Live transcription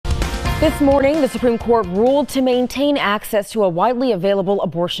This morning, the Supreme Court ruled to maintain access to a widely available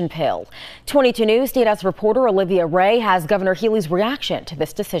abortion pill. 22 News State House reporter Olivia Ray has Governor Healey's reaction to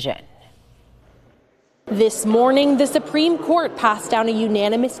this decision. This morning, the Supreme Court passed down a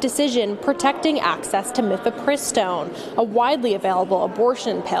unanimous decision protecting access to mifepristone, a widely available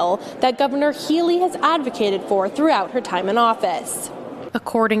abortion pill that Governor Healey has advocated for throughout her time in office.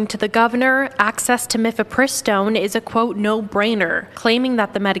 According to the governor, access to mifepristone is a, quote, no-brainer, claiming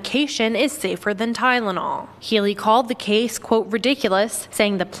that the medication is safer than Tylenol. Healey called the case, quote, ridiculous,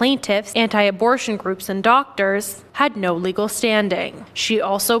 saying the plaintiffs, anti-abortion groups, and doctors had no legal standing. She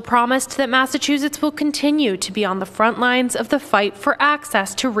also promised that Massachusetts will continue to be on the front lines of the fight for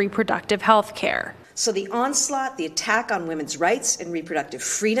access to reproductive health care. So the onslaught, the attack on women's rights and reproductive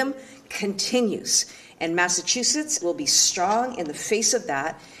freedom continues. And Massachusetts will be strong in the face of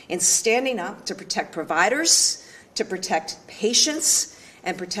that in standing up to protect providers, to protect patients,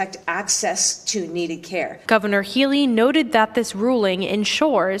 and protect access to needed care. Governor Healey noted that this ruling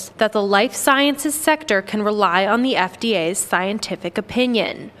ensures that the life sciences sector can rely on the FDA's scientific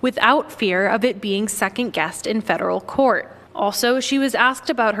opinion without fear of it being second-guessed in federal court. Also, she was asked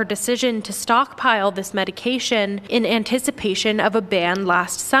about her decision to stockpile this medication in anticipation of a ban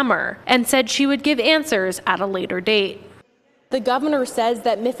last summer and said she would give answers at a later date. The governor says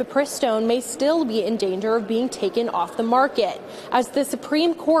that mifepristone may still be in danger of being taken off the market, as the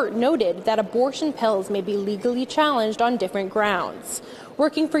Supreme Court noted that abortion pills may be legally challenged on different grounds.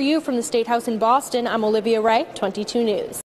 Working for you from the State House in Boston, I'm Olivia Ray, 22 News.